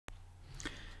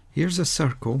Here's a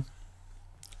circle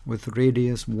with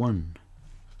radius 1.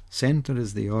 Center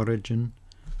is the origin.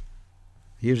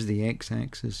 Here's the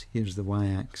x-axis, here's the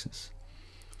y-axis.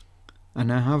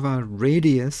 And I have a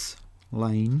radius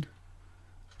line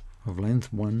of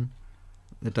length 1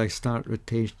 that I start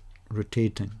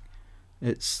rotating.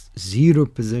 Its 0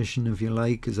 position, if you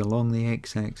like, is along the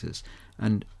x-axis.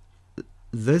 And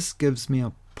this gives me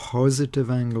a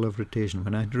positive angle of rotation.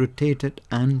 When I rotate it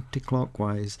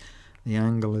anti-clockwise, the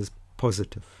angle is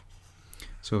positive.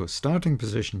 So starting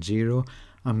position 0,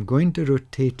 I'm going to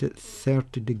rotate it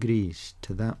 30 degrees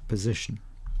to that position.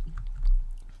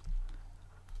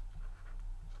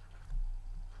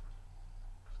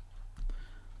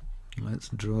 Let's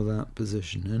draw that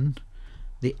position in.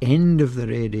 The end of the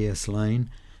radius line,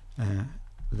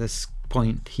 this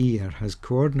point here, has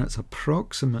coordinates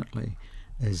approximately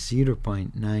as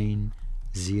 0.9,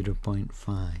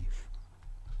 0.5.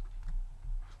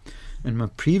 In my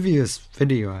previous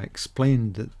video I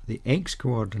explained that the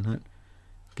x-coordinate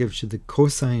gives you the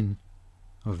cosine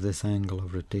of this angle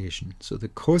of rotation. So the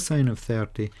cosine of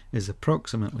 30 is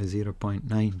approximately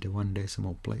 0.9 to 1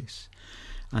 decimal place.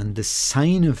 And the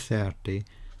sine of 30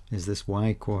 is this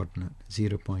y-coordinate,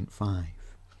 0.5.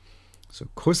 So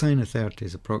cosine of 30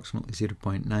 is approximately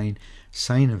 0.9,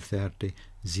 sine of 30,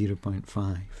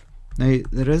 0.5. Now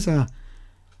there is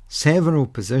several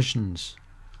positions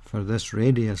for this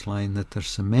radius line that are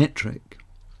symmetric.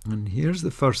 And here's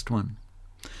the first one.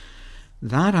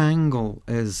 That angle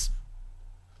is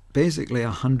basically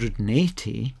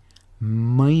 180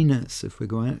 minus, if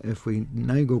we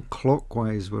now go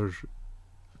clockwise, we're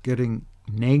getting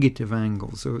negative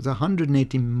angles. So it's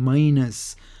 180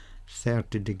 minus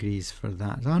 30 degrees for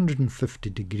that. It's 150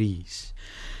 degrees.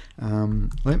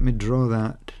 Let me draw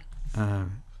that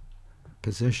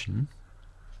position.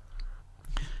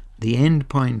 The end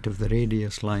point of the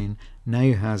radius line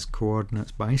now has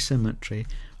coordinates by symmetry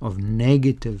of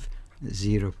negative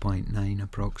 0.9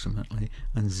 approximately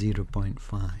and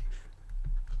 0.5.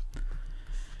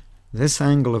 This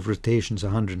angle of rotation is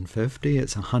 150.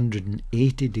 It's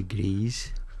 180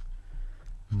 degrees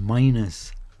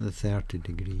minus the 30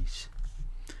 degrees.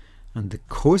 And the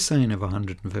cosine of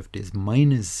 150 is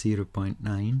minus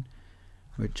 0.9,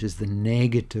 which is the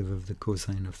negative of the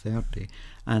cosine of 30.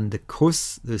 And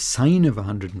the sine of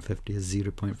 150 is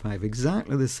 0.5,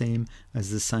 exactly the same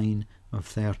as the sine of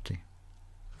 30.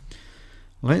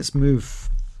 Let's move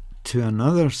to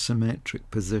another symmetric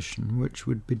position, which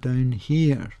would be down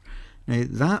here. Now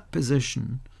that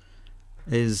position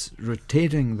is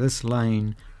rotating this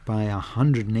line by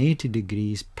 180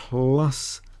 degrees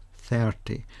plus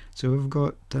 30. So we've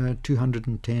got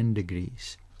 210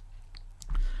 degrees.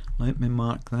 Let me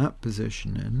mark that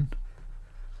position in.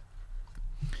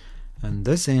 And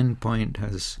this endpoint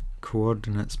has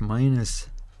coordinates minus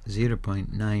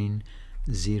 0.9,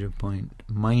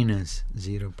 minus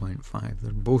 0.5.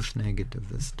 They're both negative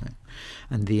this time.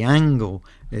 And the angle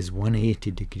is 180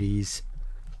 degrees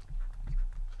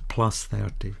plus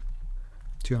 30,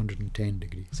 210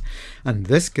 degrees. And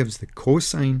this gives the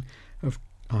cosine of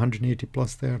 180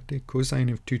 plus 30, cosine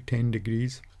of 210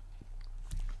 degrees,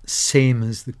 same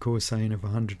as the cosine of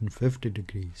 150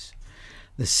 degrees.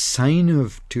 The sine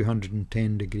of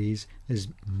 210 degrees is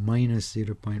minus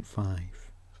 0.5.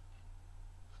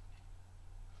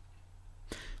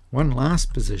 One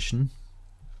last position,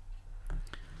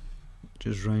 which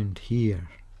is round here,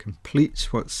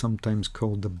 completes what's sometimes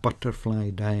called the butterfly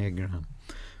diagram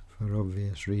for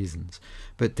obvious reasons.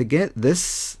 But to get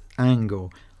this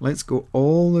angle, let's go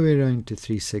all the way around to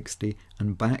 360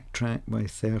 and backtrack by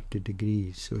 30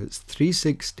 degrees. So it's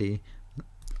 360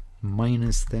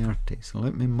 minus 30. So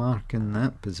let me mark in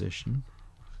that position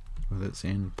with its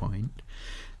end point.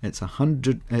 It's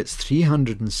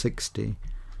 360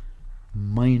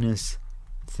 minus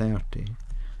 30.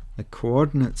 The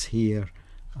coordinates here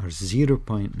are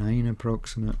 0.9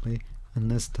 approximately,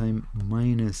 and this time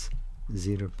minus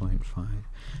 0.5.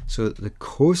 So the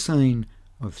cosine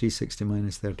of 360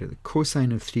 minus 30, the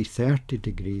cosine of 330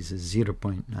 degrees is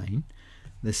 0.9,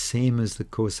 the same as the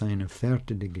cosine of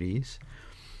 30 degrees,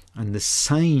 and the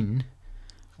sine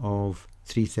of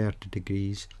 330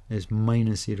 degrees is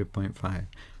minus 0.5.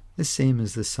 The same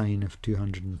as the sine of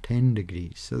 210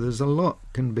 degrees. So there's a lot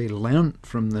can be learnt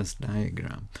from this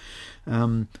diagram.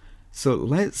 So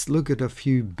let's look at a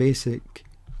few basic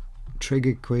trig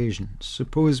equations.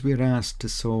 Suppose we're asked to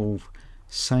solve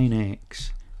sine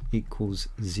x equals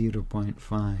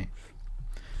 0.5.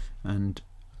 And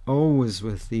always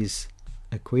with these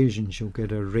equations you'll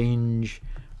get a range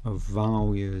of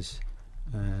values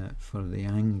for the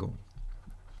angle.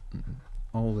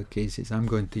 all the cases. I'm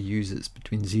going to use it's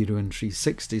between 0 and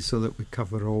 360 so that we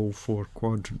cover all 4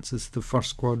 quadrants. This is the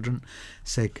first quadrant,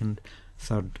 second,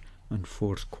 third and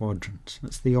fourth quadrants.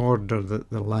 It's the order that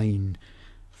the line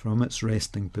from its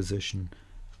resting position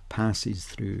passes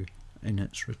through in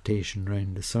its rotation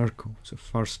round the circle. So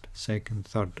first, second,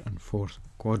 third and fourth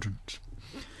quadrants.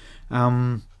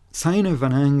 Sine of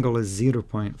an angle is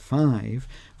 0.5. If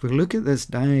we look at this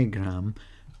diagram,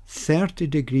 30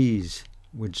 degrees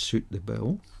would suit the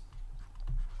bill.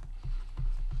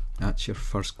 That's your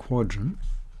first quadrant.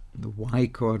 The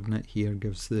y-coordinate here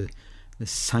gives the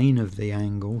sine of the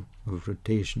angle of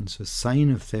rotation, so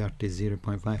sine of 30 is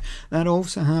 0.5. That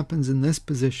also happens in this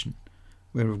position,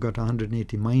 where we've got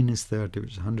 180 minus 30,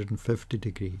 which is 150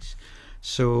 degrees.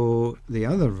 So the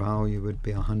other value would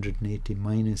be 180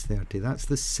 minus 30. That's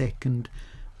the second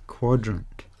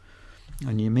quadrant.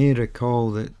 And you may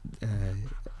recall that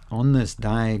on this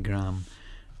diagram,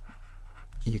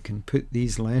 you can put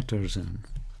these letters in.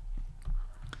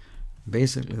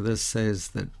 Basically, this says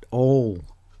that all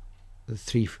the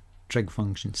 3 trig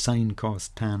functions, sine, cos,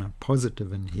 tan, are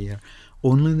positive in here.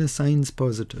 Only the sine's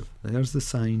positive. There's the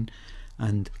sine,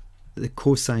 and the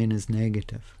cosine is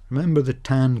negative. Remember, the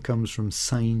tan comes from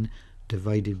sine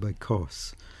divided by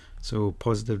cos. So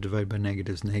positive divided by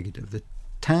negative is negative. The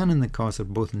tan and the cos are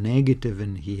both negative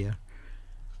in here.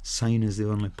 Sine is the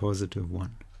only positive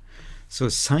one. So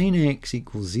sine x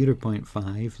equals 0.5.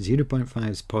 0.5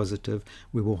 is positive.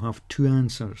 We will have 2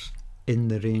 answers in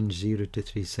the range 0 to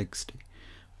 360.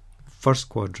 First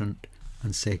quadrant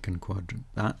and second quadrant.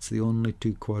 That's the only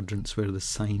 2 quadrants where the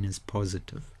sine is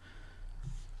positive.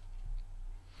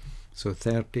 So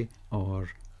 30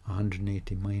 or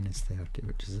 180 minus 30,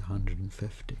 which is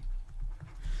 150.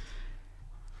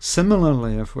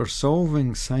 Similarly, if we're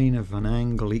solving sine of an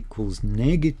angle equals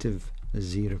negative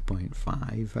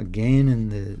 0.5, again in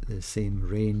the same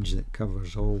range that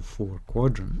covers all 4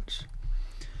 quadrants,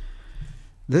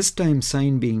 this time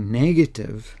sine being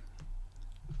negative,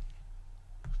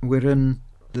 we're in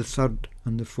the third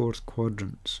and the fourth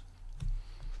quadrants.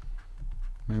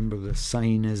 Remember, the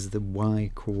sine is the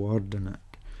y-coordinate.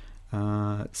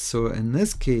 So in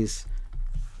this case,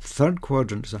 third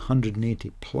quadrant is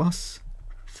 180 plus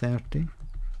 30,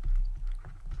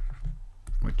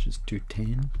 which is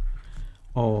 210,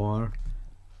 or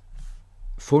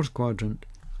fourth quadrant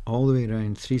all the way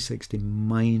around 360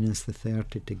 minus the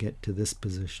 30 to get to this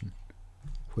position,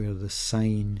 where the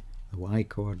sine, the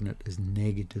y-coordinate, is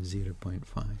negative 0.5.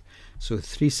 So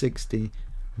 360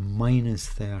 minus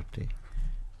 30,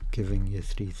 giving you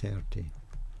 330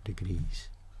 degrees.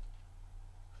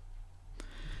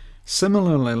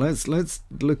 Similarly, let's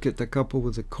look at a couple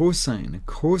with a cosine. A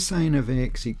cosine of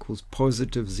x equals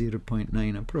positive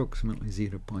 0.9, approximately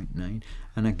 0.9.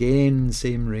 And again,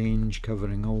 same range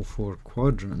covering all 4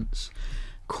 quadrants.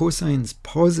 Cosine's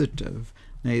positive.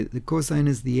 Now, the cosine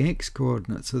is the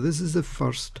x-coordinate, so this is the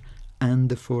first and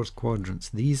the fourth quadrants,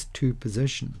 these 2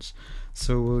 positions.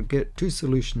 So we'll get 2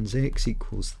 solutions, x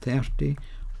equals 30,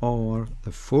 or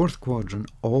the fourth quadrant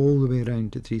all the way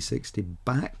around to 360,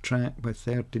 backtrack by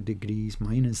 30 degrees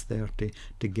minus 30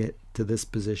 to get to this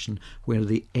position where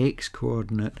the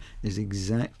x-coordinate is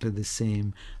exactly the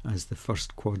same as the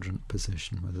first quadrant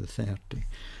position with the 30.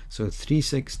 So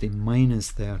 360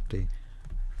 minus 30,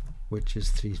 which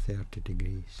is 330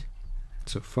 degrees.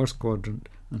 So first quadrant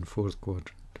and fourth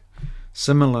quadrant.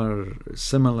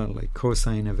 Similarly,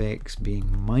 cosine of x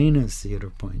being minus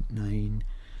 0.9,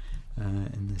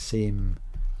 in the same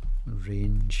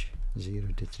range 0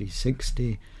 to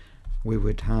 360, we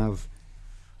would have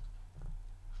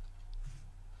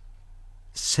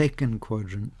second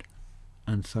quadrant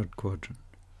and third quadrant.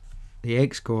 The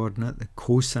x-coordinate, the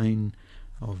cosine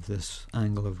of this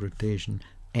angle of rotation,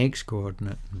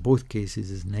 x-coordinate in both cases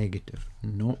is negative,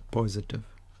 not positive.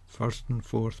 First and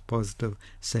fourth positive,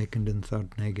 second and third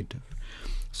negative.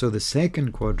 So the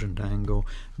second quadrant angle,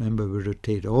 remember, we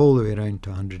rotate all the way around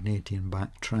to 180 and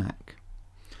backtrack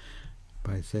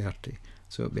by 30.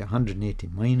 So it'll be 180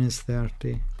 minus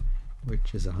 30,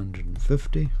 which is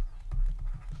 150,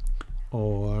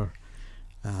 or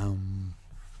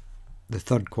the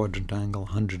third quadrant angle,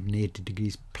 180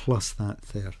 degrees plus that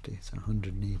 30. So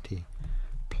 180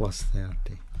 plus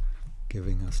 30,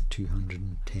 giving us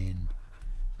 210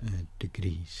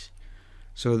 degrees.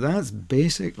 So that's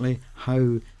basically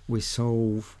how we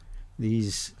solve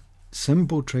these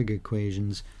simple trig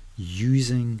equations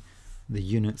using the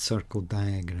unit circle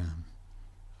diagram.